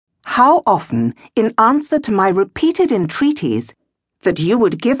how often, in answer to my repeated entreaties, that you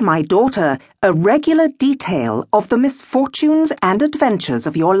would give my daughter a regular detail of the misfortunes and adventures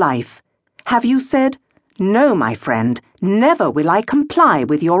of your life, have you said, "No, my friend, never will I comply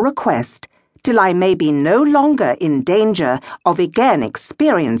with your request, till I may be no longer in danger of again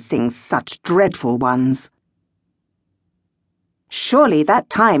experiencing such dreadful ones"? Surely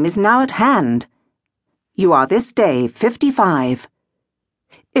that time is now at hand. You are this day 55.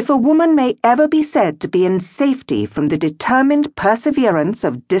 If a woman may ever be said to be in safety from the determined perseverance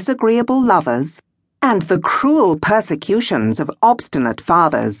of disagreeable lovers and the cruel persecutions of obstinate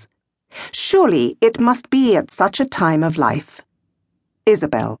fathers, surely it must be at such a time of life.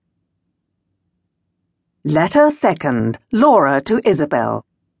 Isabel. Letter 2nd, Laura to Isabel.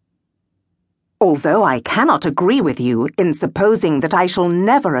 Although I cannot agree with you in supposing that I shall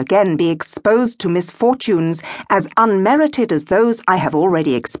never again be exposed to misfortunes as unmerited as those I have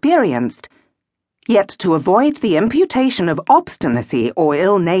already experienced, yet to avoid the imputation of obstinacy or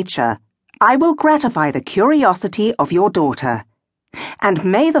ill nature, I will gratify the curiosity of your daughter, and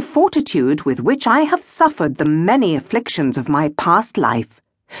may the fortitude with which I have suffered the many afflictions of my past life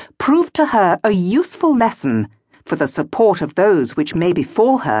prove to her a useful lesson for the support of those which may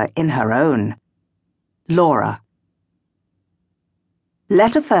befall her in her own. Laura.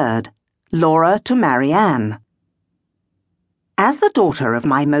 Letter 3rd, Laura to Marianne. As the daughter of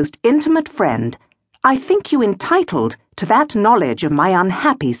my most intimate friend, I think you entitled to that knowledge of my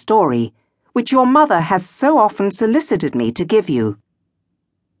unhappy story, which your mother has so often solicited me to give you.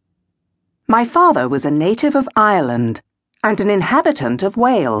 My father was a native of Ireland and an inhabitant of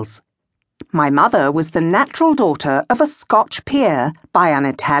Wales. My mother was the natural daughter of a Scotch peer by an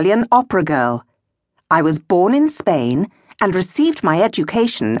Italian opera girl. I was born in Spain and received my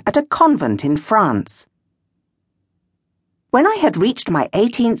education at a convent in France. When I had reached my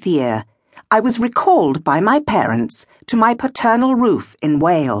 18th year, I was recalled by my parents to my paternal roof in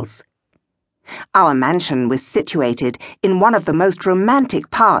Wales. Our mansion was situated in one of the most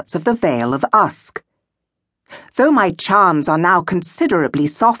romantic parts of the Vale of Usk. Though my charms are now considerably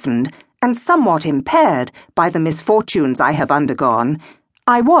softened and somewhat impaired by the misfortunes I have undergone,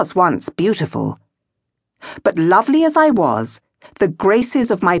 I was once beautiful. But lovely as I was, the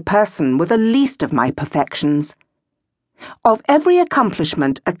graces of my person were the least of my perfections. Of every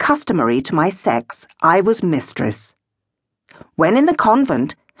accomplishment accustomary to my sex, I was mistress. When in the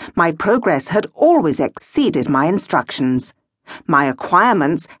convent, my progress had always exceeded my instructions. My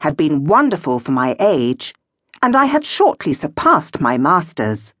acquirements had been wonderful for my age, and I had shortly surpassed my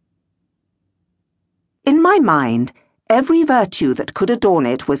masters. In my mind, every virtue that could adorn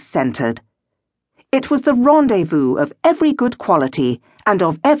it was centred. It was the rendezvous of every good quality and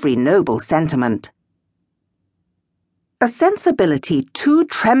of every noble sentiment. A sensibility too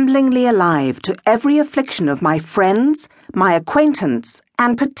tremblingly alive to every affliction of my friends, my acquaintance,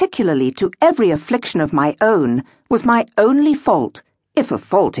 and particularly to every affliction of my own, was my only fault, if a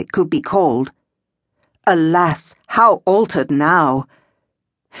fault it could be called. Alas, how altered now!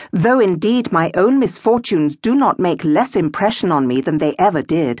 Though indeed my own misfortunes do not make less impression on me than they ever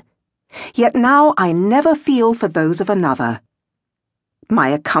did, yet now I never feel for those of another. My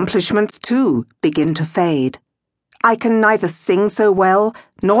accomplishments, too, begin to fade. I can neither sing so well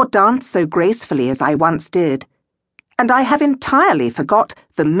nor dance so gracefully as I once did, and I have entirely forgot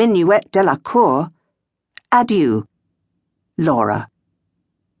the minuet de la cour. Adieu. Laura.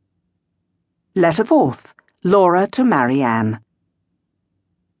 Letter 4th, Laura to Marianne.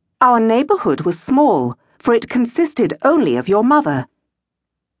 Our neighbourhood was small, for it consisted only of your mother.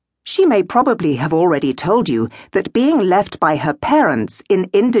 She may probably have already told you that being left by her parents in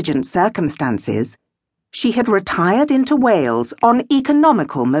indigent circumstances, she had retired into Wales on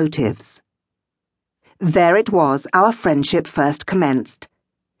economical motives. There it was our friendship first commenced.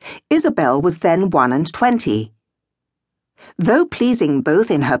 Isabel was then 21. Though pleasing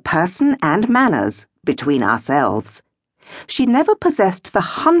both in her person and manners, between ourselves, she never possessed the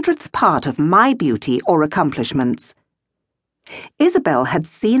 100th part of my beauty or accomplishments. Isabel had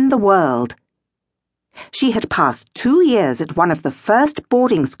seen the world. She had passed 2 years at one of the first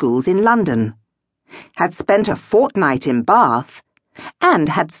boarding schools in London, had spent a fortnight in Bath, and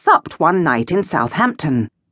had supped one night in Southampton.